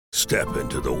Step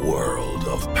into the world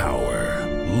of power,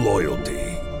 loyalty,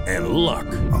 and luck.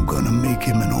 I'm gonna make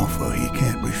him an offer he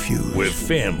can't refuse. With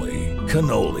family,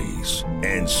 cannolis,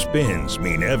 and spins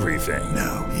mean everything.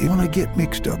 Now, you wanna get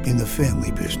mixed up in the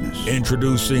family business.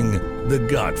 Introducing The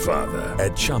Godfather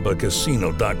at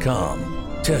ChumbaCasino.com.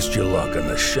 Test your luck in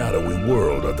the shadowy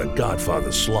world of The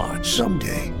Godfather slot.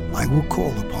 Someday, I will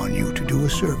call upon you to do a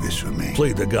service for me.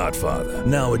 Play The Godfather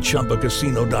now at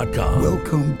ChumbaCasino.com.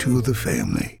 Welcome to the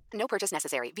family. No purchase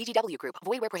necessary. VGW Group.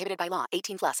 Void where prohibited by law.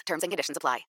 18 plus. Terms and conditions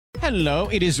apply. Hello,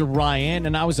 it is Ryan,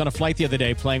 and I was on a flight the other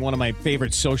day playing one of my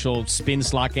favorite social spin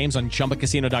slot games on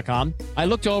ChumbaCasino.com. I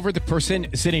looked over at the person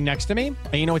sitting next to me,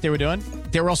 and you know what they were doing?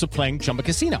 They were also playing Chumba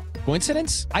Casino.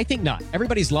 Coincidence? I think not.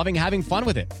 Everybody's loving having fun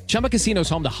with it. Chumba Casino is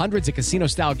home to hundreds of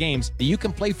casino-style games that you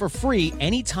can play for free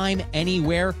anytime,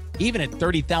 anywhere, even at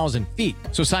 30,000 feet.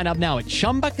 So sign up now at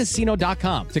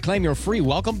ChumbaCasino.com to claim your free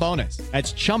welcome bonus.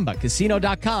 That's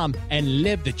ChumbaCasino.com and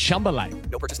live the Chumba life.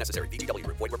 No purchase necessary. VGW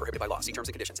Group. Void where prohibited by law. See terms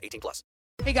and conditions. 18 plus.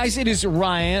 Hey guys, it is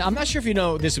Ryan. I'm not sure if you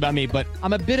know this about me, but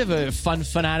I'm a bit of a fun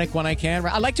fanatic when I can.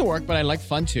 I like to work, but I like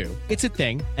fun too. It's a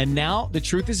thing. And now the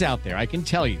truth is out there. I can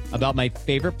tell you about my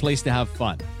favorite place to have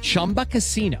fun. Chumba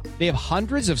Casino. They have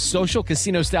hundreds of social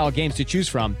casino style games to choose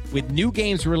from with new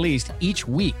games released each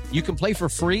week. You can play for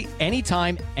free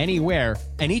anytime, anywhere.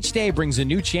 And each day brings a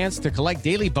new chance to collect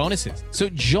daily bonuses. So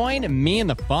join me in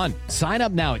the fun. Sign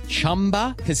up now at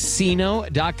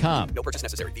ChumbaCasino.com. No purchase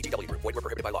necessary. VGW Group. Void where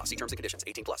prohibited by law. See terms and conditions.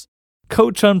 18 plus.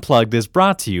 Coach Unplugged is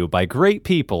brought to you by great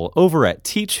people over at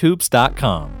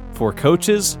TeachHoops.com for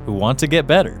coaches who want to get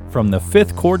better. From the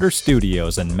Fifth Quarter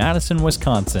Studios in Madison,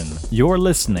 Wisconsin, you're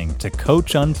listening to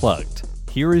Coach Unplugged.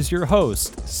 Here is your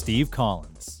host, Steve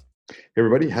Collins. Hey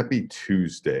everybody, happy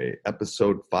Tuesday,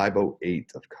 episode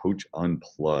 508 of Coach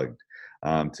Unplugged.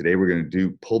 Today we're going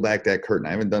to pull back that curtain.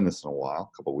 I haven't done this in a while,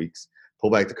 a couple weeks. Pull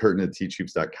back the curtain at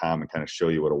teachhoops.com and kind of show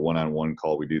you what a one-on-one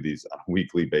call. We do these on a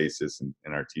weekly basis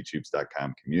in our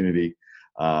teachhoops.com community.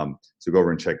 So go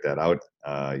over and check that out.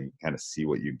 You kind of see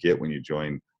what you get when you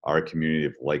join our community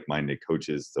of like-minded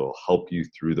coaches that will help you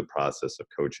through the process of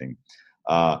coaching.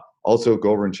 Also, go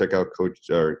over and check out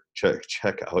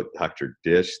check out Dr.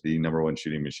 Dish, the number one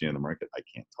shooting machine on the market. I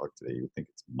can't talk today. You would think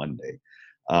it's Monday.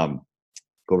 Go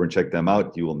over and check them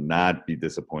out. You will not be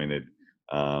disappointed.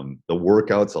 The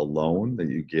workouts alone that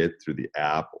you get through the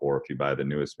app, or if you buy the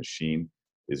newest machine,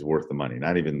 is worth the money.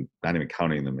 Not even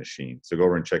counting the machine. So go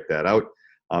over and check that out.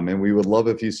 And we would love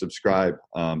if you subscribe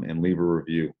and leave a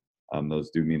review. Those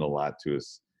do mean a lot to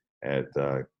us at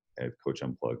Coach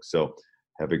Unplugged. So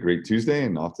have a great Tuesday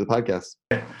and off to the podcast.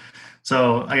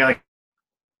 So I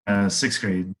got sixth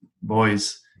grade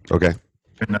boys. Okay.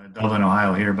 In Dublin,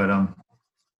 Ohio here, but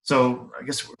so I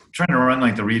guess we're trying to run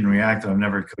like the read and react that I've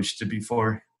never coached it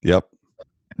before. Yep.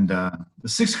 And the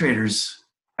sixth graders,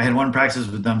 I had one practice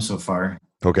with them so far.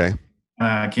 Okay.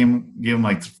 I gave them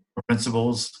like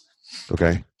principles.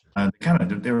 Okay.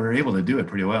 They were able to do it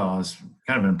pretty well. I was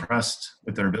kind of impressed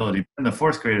with their ability. And the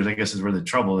fourth graders, I guess, is where the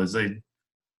trouble is.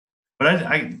 But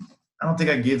I don't think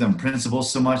I gave them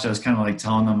principles so much. I was kind of like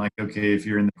telling them, like, okay, if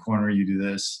you're in the corner, you do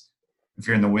this. If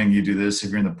you're in the wing, you do this. If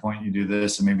you're in the point, you do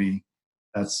this. And maybe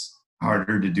that's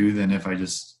harder to do than if I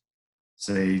just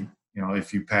say,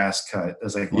 if you pass, cut.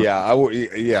 That's like,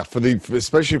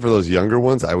 especially for those younger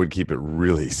ones, I would keep it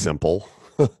really simple.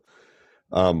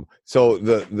 So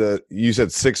you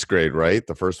said sixth grade, right?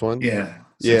 The first one? Yeah.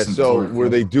 Yeah. So were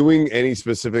they doing any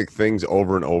specific things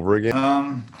over and over again?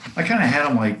 I kind of had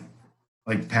them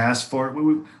like pass for it.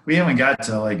 We haven't got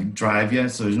to like drive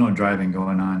yet, so there's no driving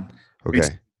going on.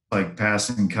 Okay. Like pass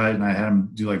and cut, and I had them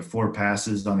do like 4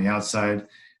 passes on the outside. And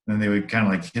then they would kind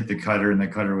of like hit the cutter, and the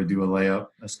cutter would do a layup.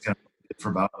 That's kind of it for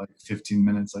about like 15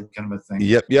 minutes, like kind of a thing.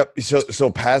 Yep. So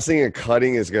passing and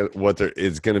cutting is going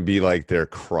to be like their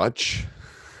crutch,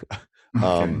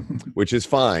 which is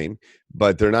fine,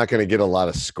 but they're not going to get a lot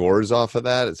of scores off of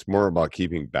that. It's more about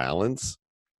keeping balance.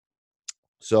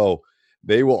 So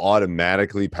they will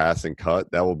automatically pass and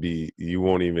cut. That will be,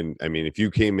 if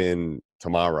you came in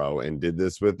tomorrow and did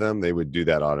this with them, they would do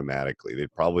that automatically.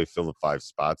 They'd probably fill the 5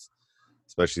 spots,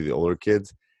 especially the older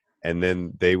kids, and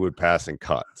then they would pass and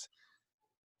cut.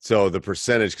 So the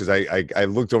percentage, because I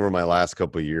looked over my last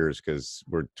couple of years because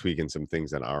we're tweaking some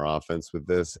things in our offense with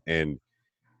this, and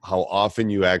how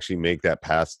often you actually make that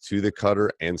pass to the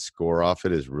cutter and score off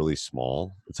it is really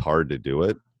small. It's hard to do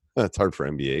it. It's hard for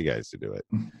NBA guys to do it.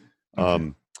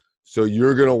 So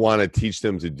you're going to want to teach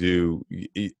them to do,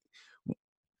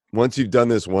 once you've done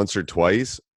this once or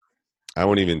twice, I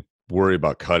won't even worry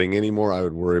about cutting anymore. I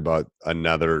would worry about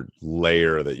another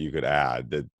layer that you could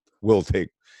add that will take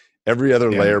every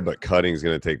other layer, but cutting is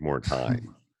going to take more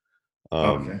time.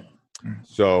 Okay.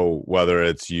 So whether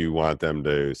it's you want them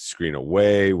to screen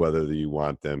away, whether you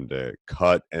want them to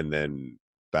cut and then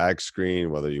back screen,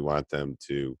 whether you want them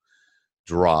to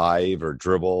drive or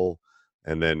dribble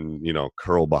and then,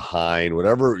 curl behind,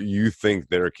 whatever you think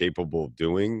they're capable of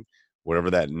doing,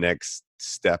 whatever that next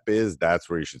step is, that's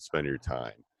where you should spend your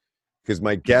time. Because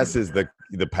my guess is that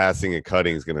the passing and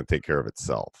cutting is going to take care of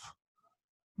itself.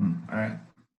 All right.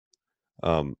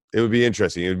 It would be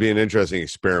interesting. It would be an interesting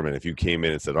experiment if you came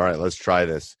in and said, all right, let's try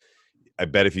this. I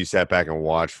bet if you sat back and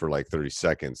watched for like 30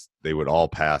 seconds, they would all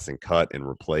pass and cut and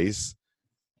replace.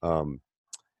 And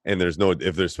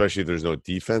especially if there's no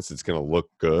defense, it's going to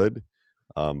look good.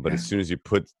 But as soon as you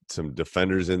put some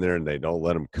defenders in there and they don't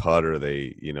let them cut, or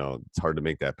it's hard to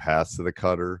make that pass to the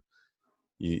cutter,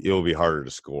 it'll be harder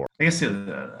to score. I guess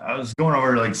I was going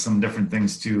over like some different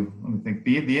things too. Let me think.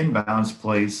 The inbounds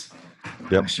plays.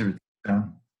 Yep.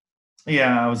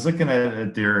 I was looking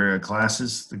at their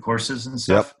classes, the courses and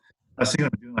stuff. Yep. I was thinking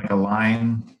of doing like a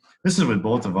line. This is with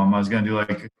both of them. I was going to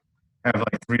have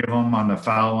like 3 of them on the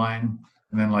foul line,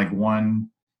 and then like one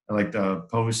like the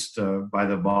post by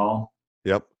the ball.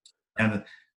 Yep. And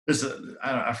this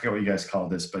I forget what you guys call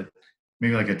this, but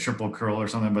maybe like a triple curl or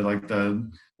something. But like the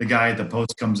guy at the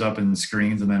post comes up and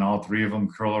screens, and then all 3 of them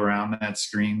curl around that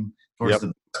screen towards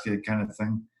the basket, kind of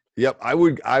thing. Yep. I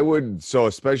would. So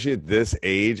especially at this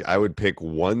age, I would pick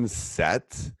one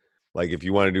set. Like if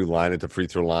you want to do line at the free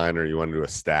throw line, or you want to do a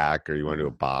stack, or you want to do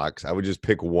a box, I would just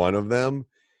pick one of them.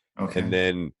 Okay. And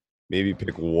then maybe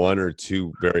pick 1 or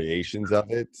 2 variations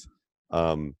of it.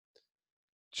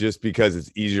 Just because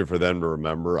it's easier for them to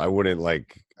remember. I wouldn't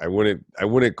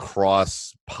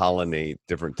cross pollinate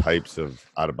different types of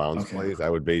out of bounds plays. I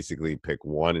would basically pick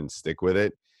one and stick with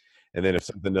it. And then if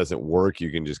something doesn't work, you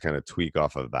can just kind of tweak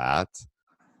off of that.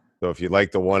 So if you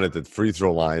like the one at the free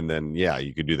throw line, then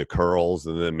you could do the curls.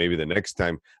 And then maybe the next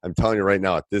time, I'm telling you right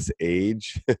now, at this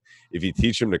age, if you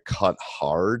teach them to cut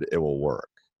hard, it will work.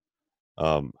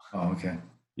 Okay.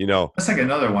 That's like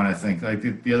another one, I think.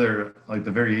 Like the other, like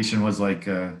the variation was like,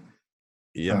 the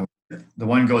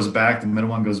one goes back, the middle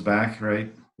one goes back,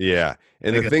 right? Yeah.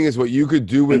 And the thing is, what you could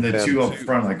do with the them 2 up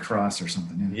front, like cross or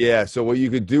something. Yeah. So what you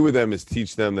could do with them is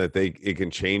teach them that it can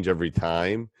change every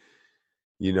time.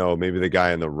 Maybe the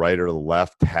guy on the right or the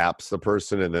left taps the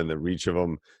person, and then the reach of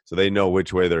them, so they know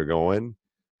which way they're going,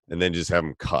 and then just have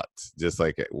them cut. Just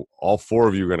like all 4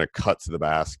 of you are going to cut to the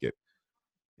basket.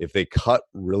 If they cut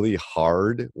really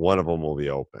hard, one of them will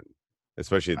be open,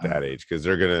 especially at that age, because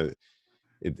they're going to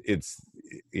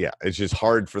it's just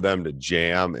hard for them to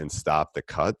jam and stop the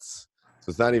cuts. So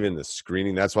it's not even the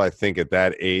screening. That's why I think at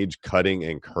that age, cutting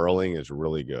and curling is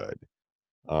really good.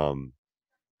 And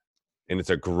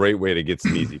it's a great way to get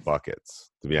some easy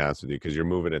buckets, to be honest with you, because you're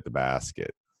moving at the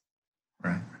basket.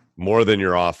 Right. More than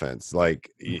your offense. Like,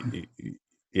 I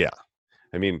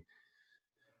mean,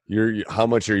 how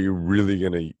much are you really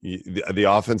going to – the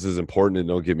offense is important, and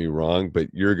don't get me wrong, but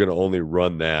you're going to only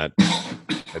run that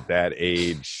at that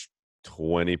age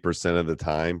 20% of the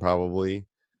time probably.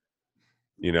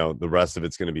 The rest of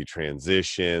it's going to be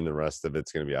transition. The rest of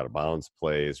it's going to be out of bounds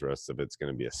plays. The rest of it's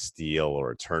going to be a steal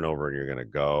or a turnover, and you're going to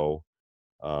go.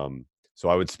 So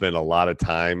I would spend a lot of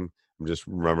time. I'm just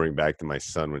remembering back to my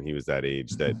son when he was that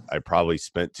age that I probably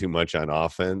spent too much on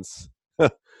offense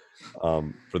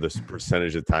for this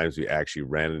percentage of times we actually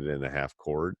ran it in the half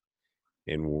court,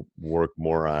 and work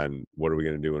more on what are we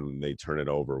going to do when they turn it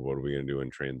over? What are we going to do in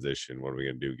transition? What are we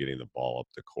going to do getting the ball up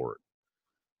the court?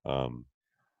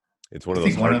 It's one of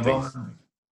those hard things. Do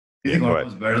you think one of them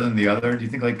is better than the other? Do you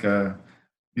think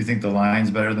do you think the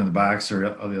line's better than the box, or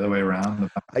the other way around?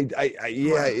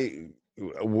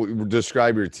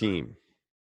 Describe your team.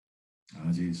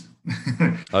 Oh, geez.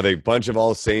 Are they a bunch of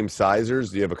all same sizers?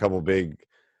 Do you have a couple big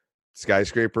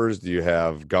skyscrapers? Do you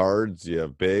have guards? Do you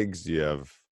have bigs? Do you have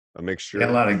a mixture? Yeah,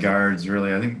 a lot of guards,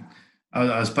 really. I think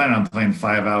I was planning on playing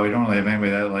 5 out. We don't really have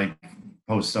anybody that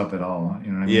posts up at all.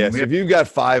 You know what I mean? Yeah. So if you've got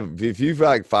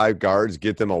 5 guards,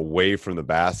 get them away from the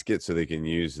basket so they can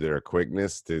use their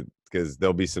quickness because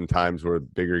there'll be some times where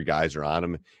bigger guys are on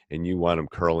them and you want them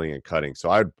curling and cutting. So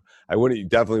I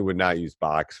definitely would not use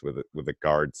box with a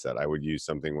guard set. I would use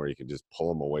something where you can just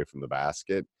pull them away from the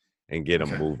basket and get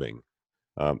them moving.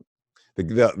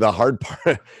 The hard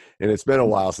part, and it's been a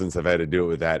while since I've had to do it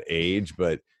with that age,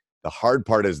 but the hard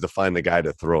part is to find the guy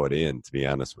to throw it in, to be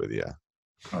honest with you.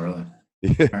 Oh, really?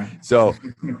 So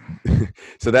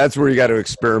that's where you got to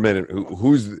experiment.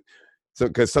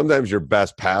 Because sometimes your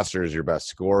best passer is your best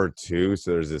scorer too.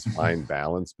 So there's this fine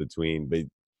balance between, but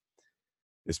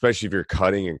especially if you're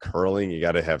cutting and curling, you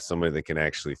got to have somebody that can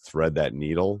actually thread that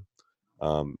needle.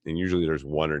 And usually there's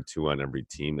 1 or 2 on every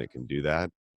team that can do that.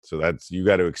 So you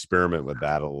got to experiment with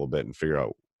that a little bit and figure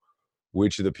out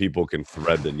which of the people can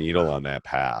thread the needle on that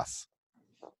pass.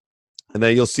 And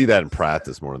then you'll see that in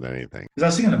practice more than anything. Because I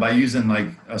was thinking about using like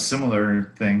a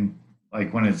similar thing,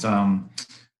 like when it's on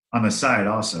the side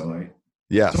also. Like,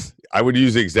 yes, I would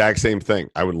use the exact same thing.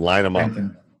 I would line them up.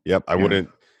 Yep, I wouldn't.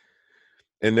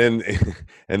 And then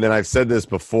I've said this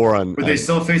before on. Would they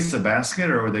still face the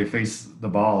basket, or would they face the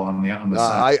ball on the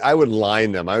side? I would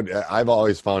line them. I've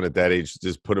always found at that age,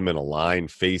 just put them in a line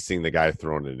facing the guy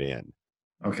throwing it in.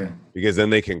 Okay. Because then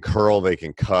they can curl, they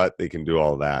can cut, they can do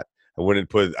all that. I would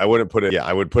put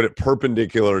it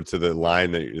perpendicular to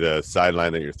the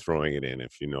sideline that you're throwing it in,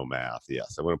 if you know math.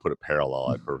 Yes, I wouldn't put it parallel.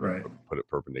 I'd put it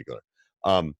perpendicular.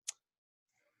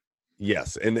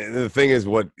 Yes, and the thing is,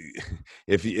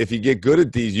 if you get good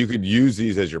at these, you could use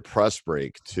these as your press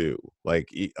break too. Like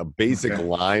a basic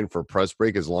line for press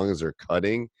break, as long as they're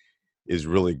cutting, is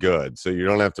really good. So you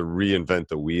don't have to reinvent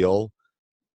the wheel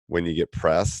when you get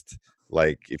pressed.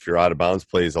 Like if your out of bounds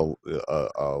plays a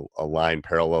line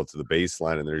parallel to the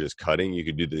baseline and they're just cutting, you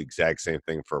could do the exact same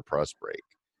thing for a press break,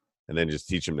 and then just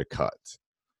teach them to cut.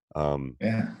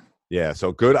 Yeah.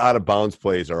 So good out of bounds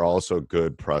plays are also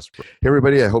good press break. Hey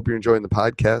everybody, I hope you're enjoying the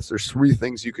podcast. There's 3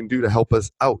 things you can do to help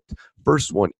us out.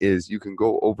 First one is you can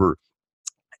go over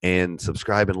and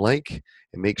subscribe and like,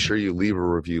 and make sure you leave a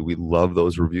review. We love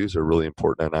those reviews. They're really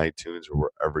important on iTunes or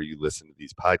wherever you listen to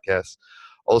these podcasts.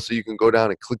 Also, you can go down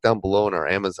and click down below on our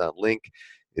Amazon link.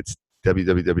 It's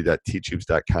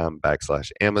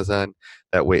www.teachhoops.com/Amazon.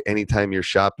 That way, anytime you're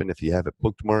shopping, if you have it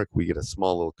bookmarked, we get a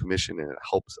small little commission, and it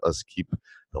helps us keep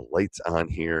the lights on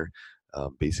here,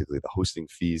 basically the hosting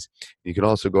fees. You can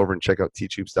also go over and check out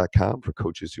teachhoops.com for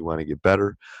coaches who want to get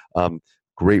better.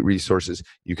 Great resources.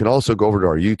 You can also go over to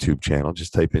our YouTube channel.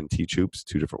 Just type in Teach Hoops,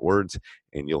 2 different words,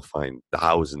 and you'll find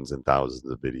thousands and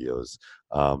thousands of videos.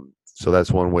 So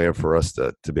that's one way for us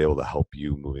to be able to help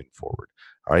you moving forward.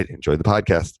 All right, enjoy the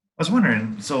podcast. I was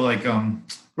wondering, so like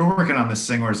we're working on this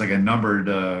thing where it's like a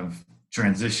numbered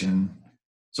transition.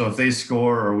 So if they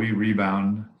score or we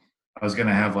rebound, I was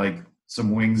gonna have like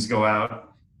some wings go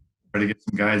out, try to get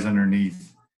some guys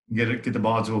underneath, get the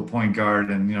ball to a point guard,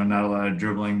 and not a lot of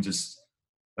dribbling, just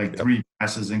like 3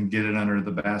 passes and get it under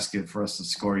the basket for us to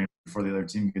score before the other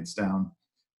team gets down.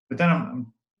 But then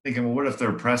I'm thinking, well, what if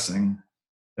they're pressing?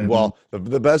 Well,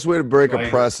 the best way to break a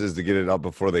press is to get it up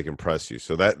before they can press you.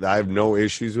 So that I have no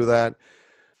issues with that.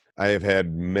 I have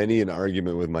had many an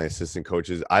argument with my assistant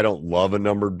coaches. I don't love a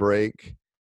numbered break.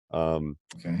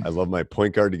 I love my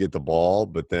point guard to get the ball,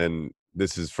 but then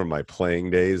this is from my playing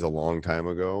days a long time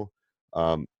ago.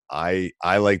 I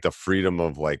like the freedom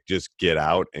of like just get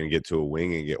out and get to a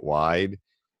wing and get wide.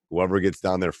 Whoever gets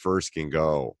down there first can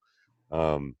go.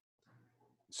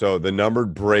 So the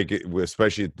numbered break,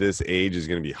 especially at this age, is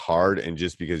going to be hard. And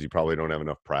just because you probably don't have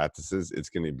enough practices, it's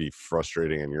going to be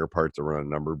frustrating on your part to run a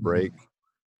numbered break.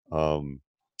 Other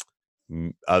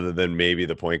than maybe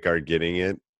the point guard getting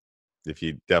it, if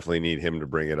you definitely need him to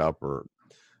bring it up.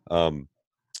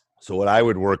 So what I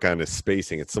would work on is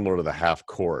spacing. It's similar to the half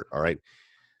court. All right.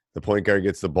 The point guard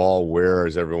gets the ball. Where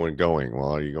is everyone going?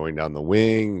 Well, are you going down the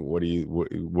wing?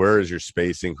 Where is your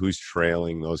spacing? Who's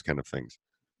trailing? Those kind of things.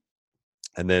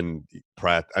 And then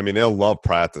they'll love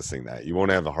practicing that. You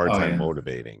won't have a hard time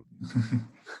motivating.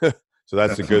 So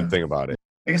that's the good thing about it.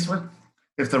 I guess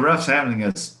if the ref's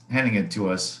handing it to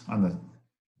us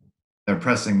they're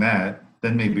pressing that,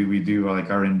 then maybe we do like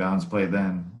our inbounds play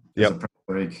then. Yep. A press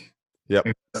break. Yep.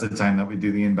 Maybe that's the time that we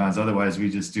do the inbounds. Otherwise, we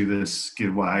just do this,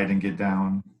 get wide and get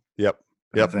down. Yep.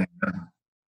 Okay.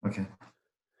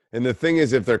 And the thing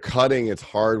is, if they're cutting, it's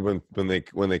hard when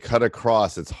they cut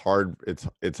across. It's hard.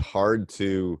 It's hard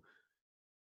to,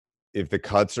 if the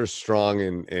cuts are strong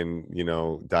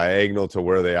and diagonal to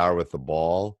where they are with the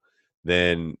ball,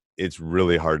 then it's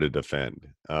really hard to defend.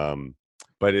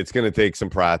 But it's going to take some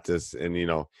practice, and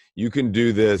you can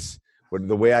do this. But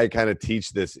the way I kind of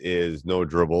teach this is no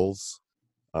dribbles,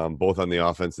 both on the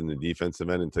offense and the defensive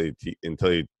end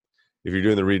until you if you're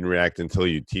doing the read and react, until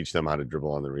you teach them how to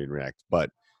dribble on the read and react. But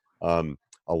a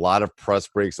lot of press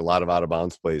breaks, a lot of out of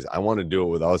bounds plays, I want to do it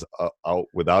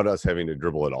without us having to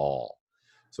dribble at all.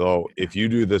 So if you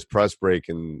do this press break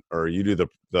or you do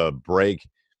the break,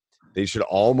 they should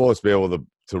almost be able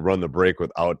to run the break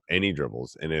without any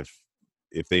dribbles. And if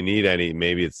they need any,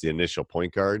 maybe it's the initial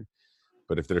point guard.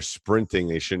 But if they're sprinting,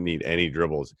 they shouldn't need any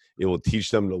dribbles. It will teach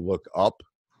them to look up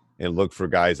and look for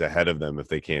guys ahead of them if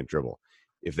they can't dribble.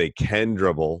 If they can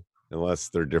dribble, unless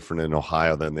they're different in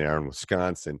Ohio than they are in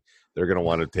Wisconsin, they're going to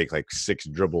want to take like 6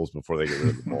 dribbles before they get rid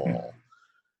of the ball.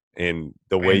 And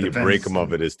the It way you depends. break them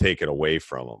of it is take it away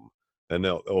from them. Then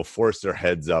they'll force their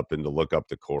heads up and to look up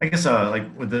the court. I guess like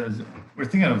we're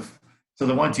thinking of, so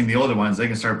the one team, the older ones, they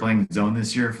can start playing zone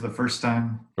this year for the first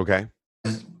time. Okay.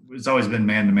 It's always been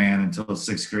man-to-man until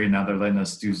sixth grade. Now they're letting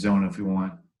us do zone if we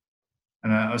want.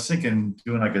 And I was thinking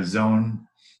doing like a zone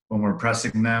when we're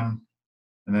pressing them.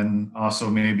 And then also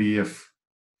maybe if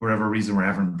for whatever reason we're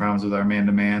having problems with our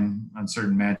man-to-man on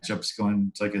certain matchups,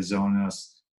 going to like a zone. And I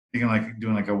was thinking like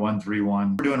doing like a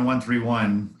 1-3-1. We're doing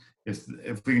 1-3-1.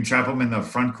 If we can trap them in the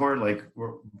front court, like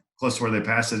we're close to where they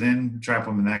pass it in, trap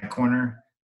them in that corner.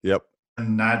 Yep.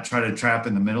 And not try to trap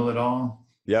in the middle at all.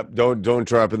 Yep. Don't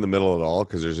trap in the middle at all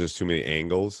because there's just too many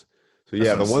angles. So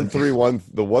yeah, the 1-3-1,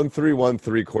 the 1-3-1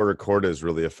 3/4 court is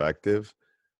really effective.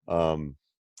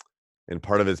 And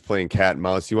part of it's playing cat and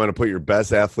mouse. You want to put your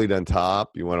best athlete on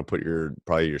top. You want to put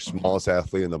probably your smallest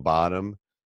athlete in the bottom.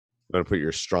 You want to put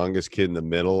your strongest kid in the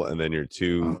middle, and then your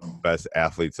two best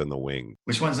athletes on the wing.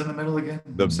 Which one's in the middle again?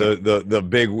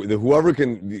 Whoever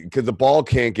can, because the ball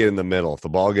can't get in the middle. If the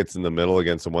ball gets in the middle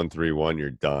against a 1-3-1,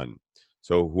 you're done.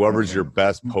 So whoever's your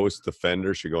best post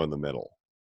defender should go in the middle.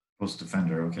 Post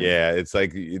defender, okay. Yeah, it's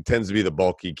like it tends to be the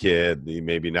bulky kid, the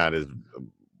maybe not as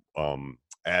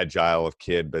agile of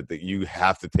kid, but that you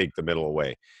have to take the middle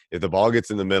away. If the ball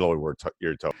gets in the middle,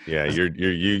 you're toast. Yeah,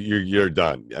 you're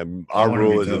done. Our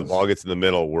rule is if the ball gets in the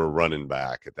middle, we're running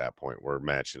back at that point. We're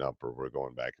matching up or we're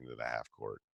going back into the half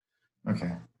court.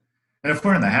 Okay. And if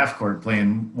we're in the half court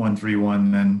playing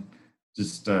 1-3-1, then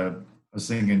just I was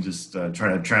thinking just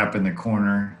try to trap in the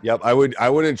corner. Yep, I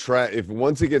wouldn't trap if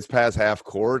once it gets past half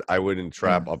court. I wouldn't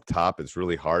trap up top. It's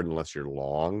really hard unless you're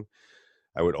long.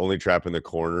 I would only trap in the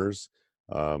corners.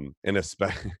 And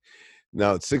especially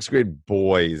now, sixth grade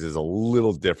boys is a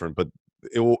little different, but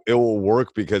it will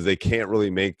work because they can't really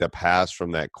make the pass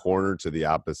from that corner to the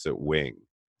opposite wing.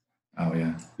 Oh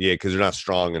yeah, because they're not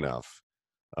strong enough.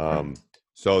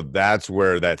 So that's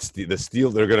where the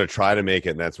steal, they're going to try to make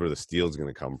it, and that's where the steal is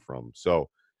going to come from. So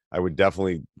I would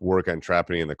definitely work on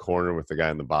trapping in the corner with the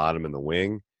guy in the bottom and the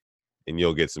wing, and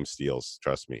you'll get some steals.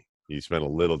 Trust me. You spend a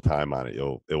little time on it,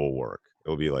 it will work.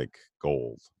 It'll be like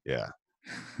gold. Yeah.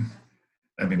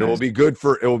 It will be good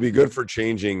for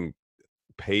changing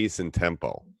pace and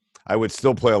tempo. I would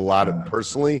still play a lot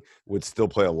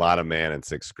of man in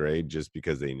sixth grade just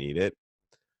because they need it.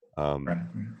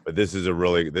 But this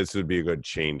would be a good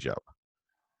change up.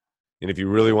 And if you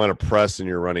really want to press and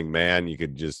you're running man, you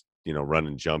could just, run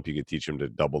and jump. You could teach them to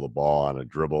double the ball on a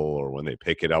dribble, or when they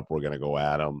pick it up, we're going to go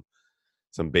at them.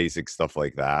 Some basic stuff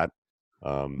like that.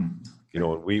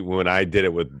 When I did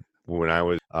it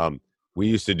we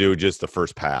used to do just the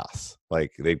first pass.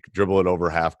 Like they dribble it over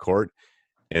half court,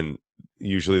 and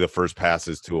usually the first pass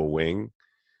is to a wing.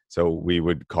 So we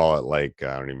would call it like,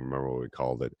 I don't even remember what we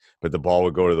called it, but the ball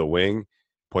would go to the wing,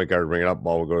 point guard would bring it up,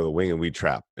 ball would go to the wing, and we'd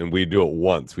trap. And we'd do it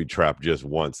once. We'd trap just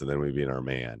once, and then we'd be in our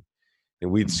man. And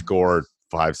we'd score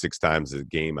 5-6 times a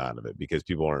game out of it because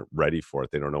people aren't ready for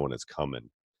it. They don't know when it's coming.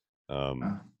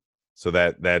 So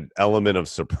that element of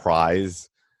surprise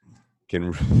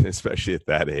can, especially at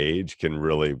that age, can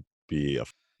really be all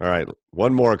right.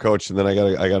 One more, coach, and then I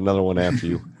got another one after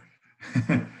you.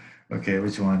 Okay,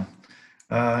 which one?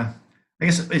 I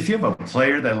guess if you have a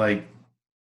player that like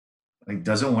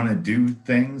doesn't want to do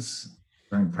things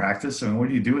during practice, I mean, what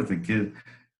do you do with the kid?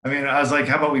 I mean, I was like,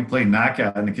 how about we play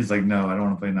knockout? And the kid's like, no, I don't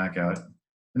want to play knockout.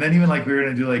 And then even like we were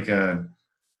going to do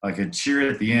like a cheer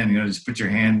at the end, just put your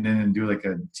hand in and do like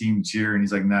a team cheer. And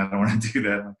he's like, no, I don't want to do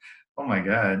that. Like, oh my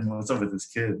God, what's up with this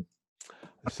kid?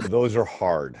 So those are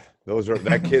hard.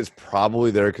 That kid's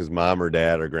probably there because mom or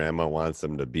dad or grandma wants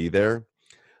them to be there.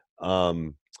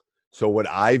 So what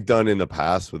I've done in the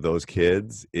past with those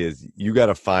kids is you got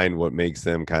to find what makes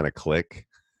them kind of click.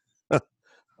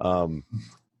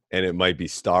 And it might be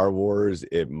Star Wars.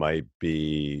 It might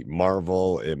be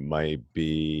Marvel. It might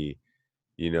be,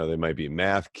 they might be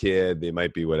math kid. They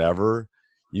might be whatever.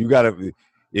 You got to,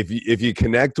 if you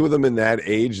connect with them in that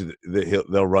age,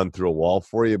 they'll run through a wall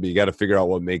for you, but you got to figure out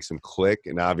what makes them click.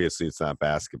 And obviously it's not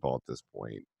basketball at this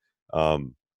point.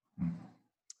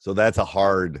 So that's a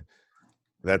hard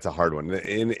one.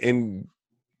 And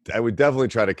I would definitely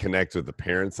try to connect with the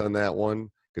parents on that one.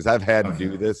 Because I've had to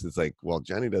do this. It's like, well,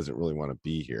 Johnny doesn't really want to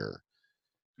be here.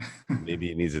 Maybe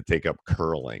he needs to take up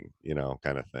curling,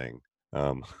 kind of thing.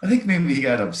 I think maybe he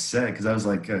got upset because I was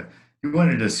like, he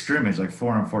wanted a scrimmage, like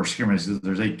 4-on-4 scrimmage.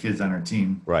 There's 8 kids on our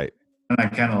team. Right. And I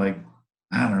kind of like,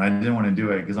 I don't know, I didn't want to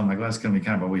do it because I'm like, well, that's going to be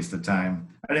kind of a waste of time.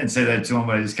 I didn't say that to him,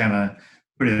 but I just kind of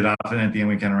put it off. And at the end,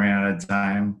 we kind of ran out of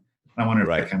time. I wonder if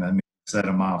that kind of set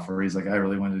him off, or he's like, I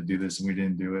really wanted to do this and we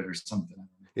didn't do it or something.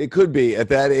 It could be at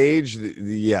that age.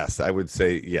 Yes, I would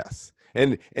say yes.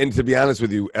 And to be honest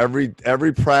with you,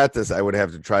 every practice I would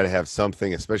have to try to have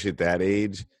something, especially at that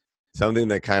age, something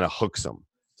that kind of hooks them.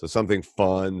 So something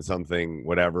fun, something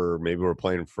whatever. Maybe we're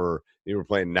playing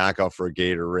knockout for a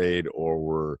Gatorade, or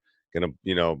we're gonna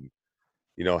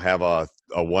have a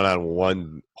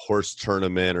one-on-one horse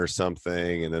tournament or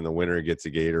something, and then the winner gets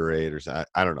a Gatorade or something.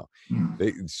 I don't know.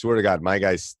 They swear to God, my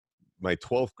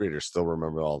 12th graders still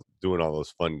remember doing all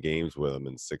those fun games with them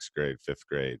in 6th grade, 5th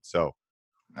grade. So,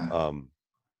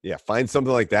 find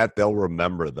something like that. They'll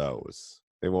remember those.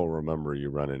 They won't remember you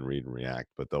run and read and react,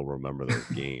 but they'll remember those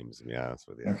games. To be honest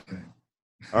with you. Okay.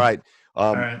 All right.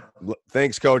 All right.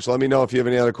 Thanks, Coach. Let me know if you have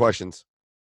any other questions.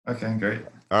 Okay, great.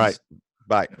 All right.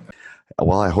 Bye.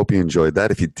 Well, I hope you enjoyed that.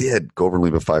 If you did, go over and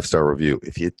leave a 5-star review.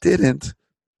 If you didn't,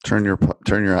 turn your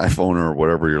iPhone or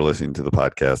whatever you're listening to the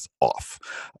podcast off.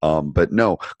 But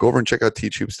no, go over and check out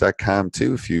teachhoops.com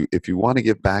too. If you want to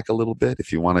give back a little bit,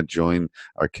 if you want to join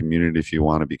our community, if you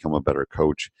want to become a better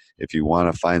coach, if you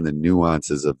want to find the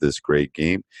nuances of this great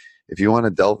game, if you want to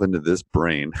delve into this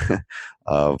brain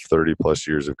of 30 plus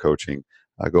years of coaching,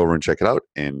 go over and check it out,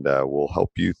 and we'll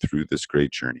help you through this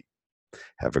great journey.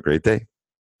 Have a great day.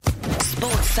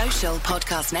 Sports Social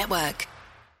Podcast Network.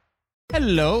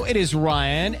 Hello, it is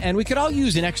Ryan, and we could all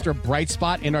use an extra bright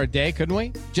spot in our day, couldn't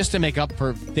we? Just to make up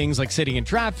for things like sitting in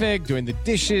traffic, doing the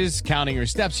dishes, counting your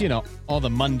steps, all the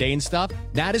mundane stuff.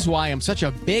 That is why I'm such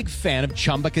a big fan of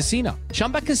Chumba Casino.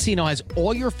 Chumba Casino has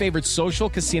all your favorite social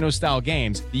casino-style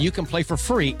games that you can play for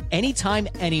free anytime,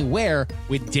 anywhere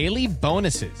with daily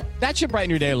bonuses. That should brighten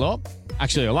your day a little.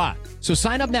 Actually, a lot. So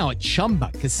sign up now at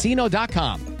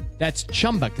ChumbaCasino.com. That's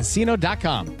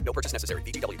ChumbaCasino.com. No purchase necessary.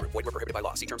 VGW Group. Void where prohibited by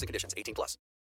law. See terms and conditions. 18+.